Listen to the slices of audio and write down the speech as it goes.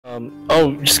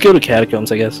Oh, just go to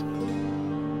Catacombs, I guess.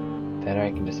 That or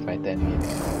I can just fight that enemy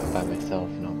by myself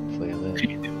and hopefully I live.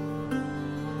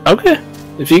 Okay,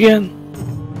 if you can.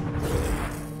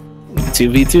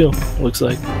 2v2, looks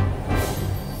like.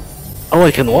 Oh,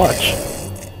 I can watch.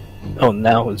 Oh,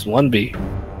 now it's 1v.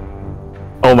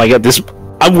 Oh my god, this...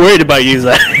 I'm worried about you,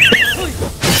 Zach.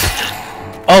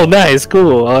 Oh, nice,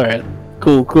 cool, alright.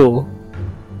 Cool, cool.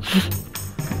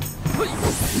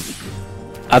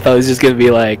 I thought it was just gonna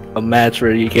be like a match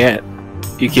where you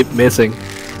keep missing.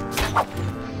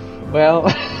 Well...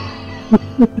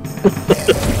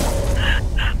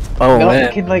 Oh no,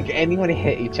 man. can like anyone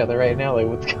hit each other right now? Like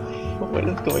what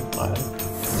is going on?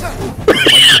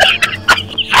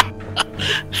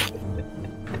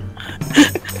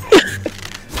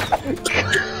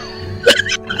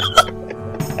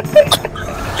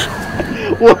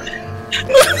 What?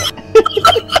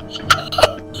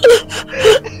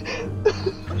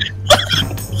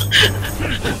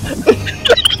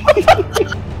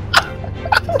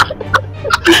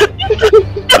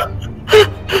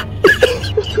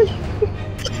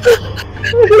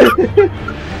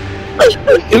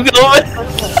 Keep going!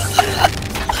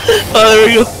 Oh, there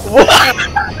we go.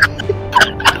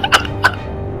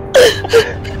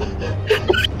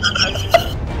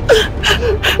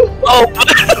 Oh!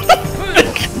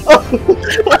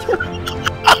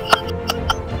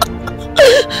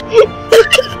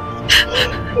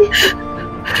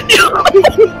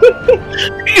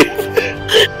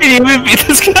 You even beat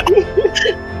this guy?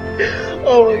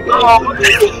 Oh my god!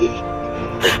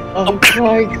 Oh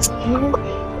my god!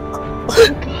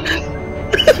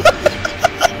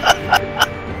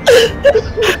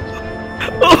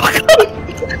 Oh god!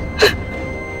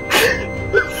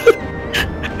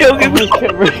 Yo, give me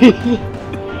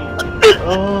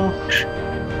Oh.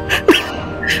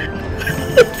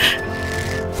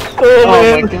 Oh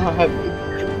my god!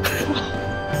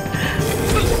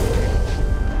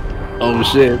 Oh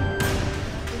shit!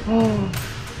 Oh.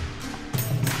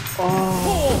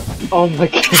 Oh my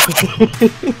god!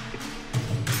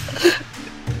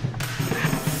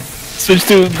 Switch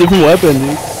to a different weapon,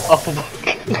 dude. Oh my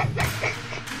god!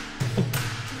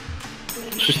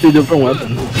 Switch to a different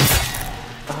weapon.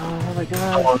 Oh my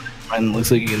god! Mine looks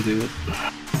like you can do it.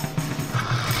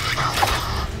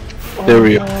 There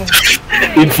we go.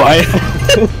 You fine?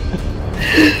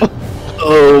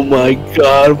 Oh my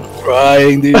god, I'm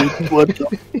crying, dude. What the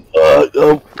fuck?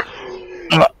 Oh,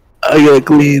 I gotta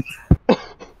clean.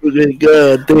 Okay,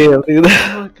 god damn, dude.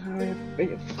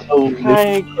 Oh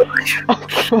my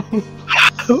god.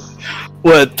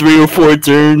 What, 3 or 4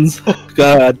 turns?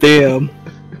 God damn.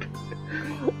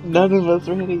 None of us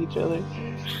were hitting each other.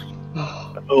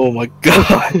 Oh my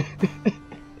god.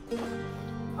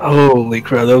 Holy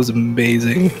crap, that was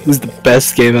amazing. This is the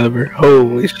best game ever.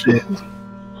 Holy shit.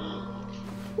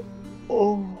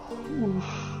 Oh.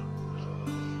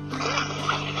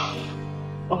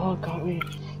 Oh god, man.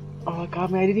 Oh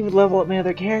god, man, I didn't even level up my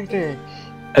other character.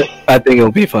 I think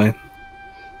it'll be fine.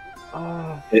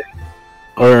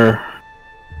 Or...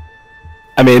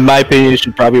 I mean, in my opinion, you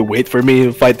should probably wait for me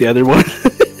to fight the other one.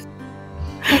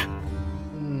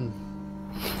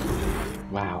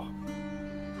 Wow.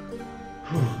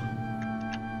 Whew.